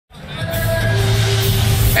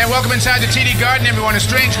And welcome inside the TD Garden, everyone. A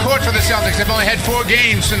strange court for the Celtics. They've only had 4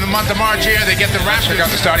 games in the month of March here. They get the Raptors. Check out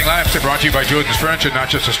the starting lineups. They're brought to you by Jordan's Furniture, not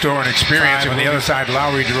just a store and experience. On the other side,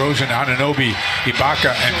 Lowry, DeRozan, Anunoby,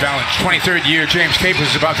 Ibaka, and Valanciunas. 23rd year, James Capers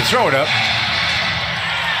is about to throw it up.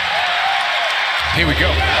 Here we go.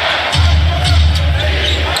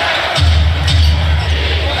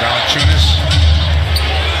 Valanciunas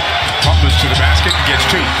tumbles to the basket and gets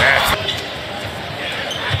 2.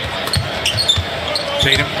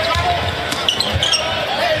 Tatum.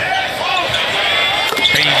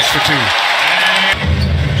 Baines for 2.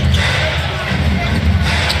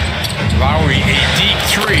 Lowry, a deep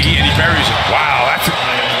 3, and he buries it. Wow, that's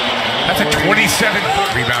a 27.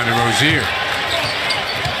 Rebound to Rozier.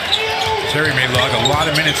 Terry may log a lot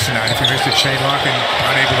of minutes tonight. If we missed it, Shane Larkin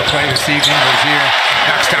unable to play this evening. Rozier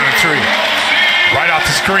knocks down a 3. Right off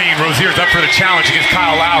the screen, Rozier's up for the challenge against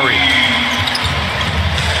Kyle Lowry.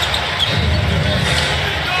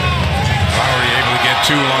 Lowry able to get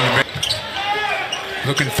 2 along the bench.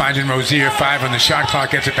 Looking, finding Rozier, 5 on the shot clock,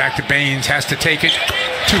 gets it back to Baines, has to take it.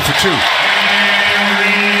 2 for 2.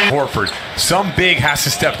 Horford, some big has to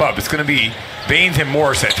step up. It's going to be Baines and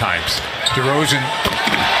Morris at times. DeRozan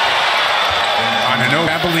on an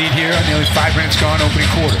have a lead here. Nearly 5 minutes gone, opening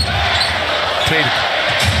quarter. Tatum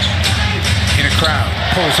in a crowd,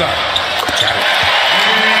 pulls up. Got it.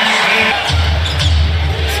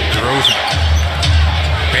 DeRozan.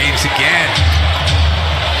 Baines again.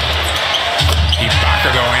 Ibaka,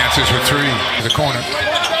 though, answers with 3 to the corner.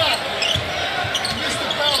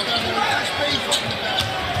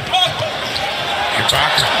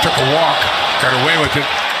 Ibaka took a walk, got away with it.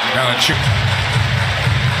 Valanciunas.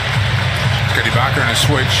 Got Ibaka in a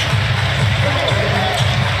switch.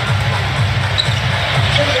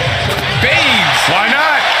 Baines! Why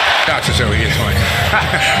not? That's as though he is one.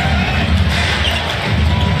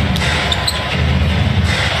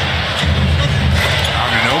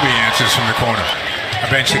 From the corner.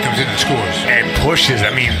 Eventually comes in and scores. And pushes. I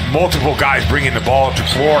mean, multiple guys bringing the ball up the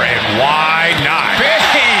floor, and why not?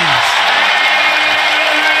 Baines!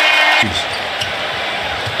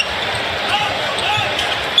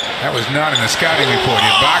 That was not in the scouting report.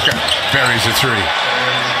 Ibaka buries a 3.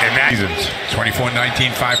 And that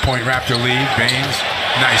 24-19, 5-point Raptor lead. Baines,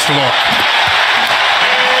 nice look.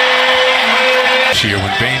 This year, when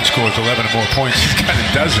Baines scores 11 or more points, he's got a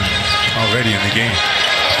dozen already in the game.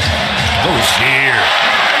 Rozier.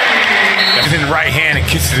 That's in the right hand and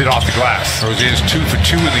kisses it off the glass. Rozier's 2 for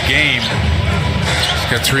 2 in the game.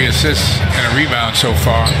 He's got 3 assists and a rebound so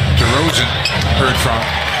far. DeRozan heard from.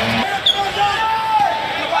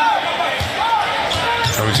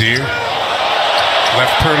 Rozier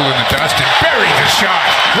left Pirtle in the dust and buried the shot.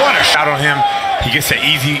 What a shot on him. He gets that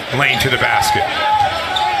easy lane to the basket.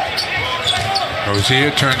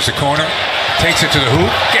 Rozier turns the corner, takes it to the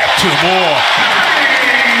hoop, get 2 more.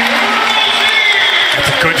 That's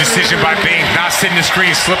a good decision by Baines, not sitting the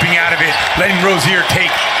screen, slipping out of it, letting Rozier take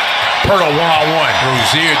Pirtle one-on-one.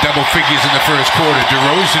 Rozier double figures in the first quarter.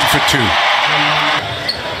 DeRozan for 2.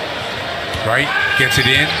 Right, gets it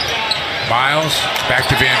in. Miles, back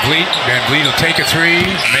to Van Vliet. Van Vliet will take a 3,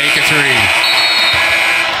 make a 3.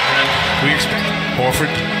 We expect Horford,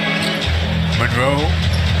 Monroe,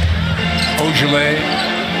 Ogilvy,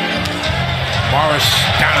 Morris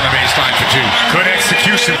down on the baseline for 2. Good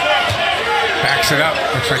execution. Backs it up.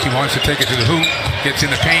 Looks like he wants to take it to the hoop. Gets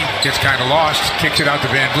in the paint. Gets kind of lost. Kicks it out to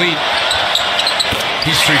Van Vliet.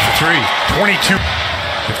 He's 3 for 3. 22.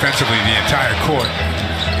 Defensively, the entire court.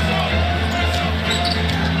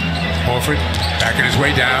 Horford backing his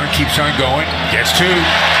way down. Keeps on going. Gets 2.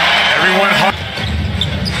 Everyone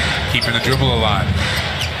keeping the dribble alive.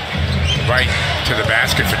 Right to the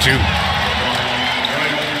basket for 2.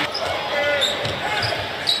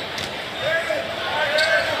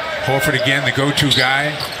 Horford again, the go-to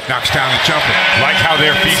guy, knocks down the jumper. Like how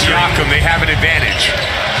they're Siakam, they have an advantage.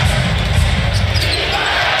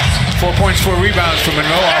 4 points, 4 rebounds for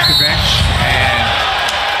Monroe off the bench, and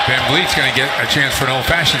Van Vliet's going to get a chance for an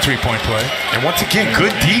old-fashioned 3-point play. And once again,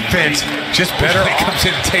 good defense, just better. He comes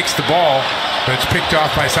in and takes the ball, but it's picked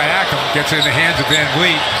off by Siakam. Gets it in the hands of Van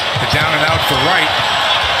Vliet. The down and out for Wright.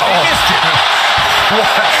 Oh,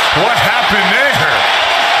 what happened there?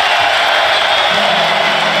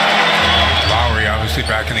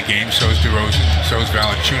 Back in the game, so is DeRozan, so is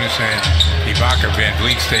Valanciunas, and Ibaka. Van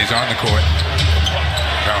Vliet stays on the court.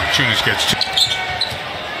 Valanciunas gets 2.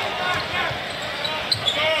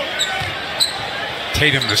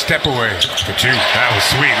 Tatum the step away for 2. That was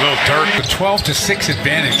sweet, little Dirk. The 12-6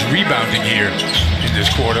 advantage rebounding here in this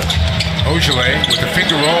quarter. Ogilvy with the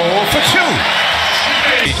finger roll for 2.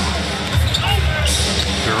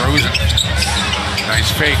 DeRozan.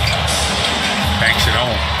 Nice fake. Banks it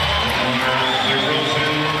home.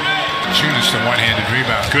 Tunis, the one-handed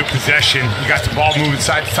rebound. Good possession. You got the ball moving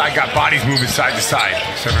side to side, got bodies moving side to side.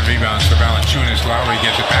 7 rebounds for Valanciunas. Lowry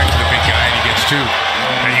gets it back to the big guy, and he gets 2.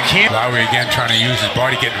 And you can't. Lowry again trying to use his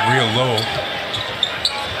body, getting real low.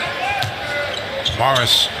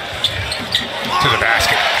 Morris to the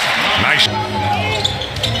basket. Nice.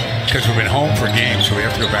 Because we've been home for games, so we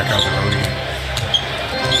have to go back out the road again.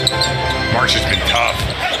 March has been tough.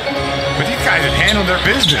 But these guys have handled their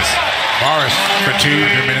business. Morris for 2,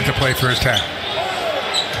 a minute to play first half.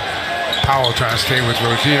 Powell trying to stay with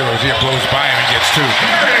Rozier. Rozier blows by him and gets 2.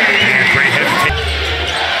 Man, great hesitation.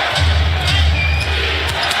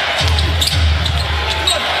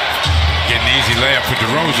 Getting an easy layup for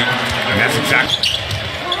DeRozan. And that's exactly.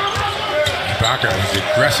 Ibaka is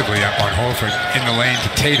aggressively up on Horford in the lane to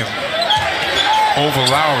Tatum. Over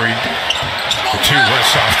Lowry. The 2, what a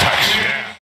soft touch.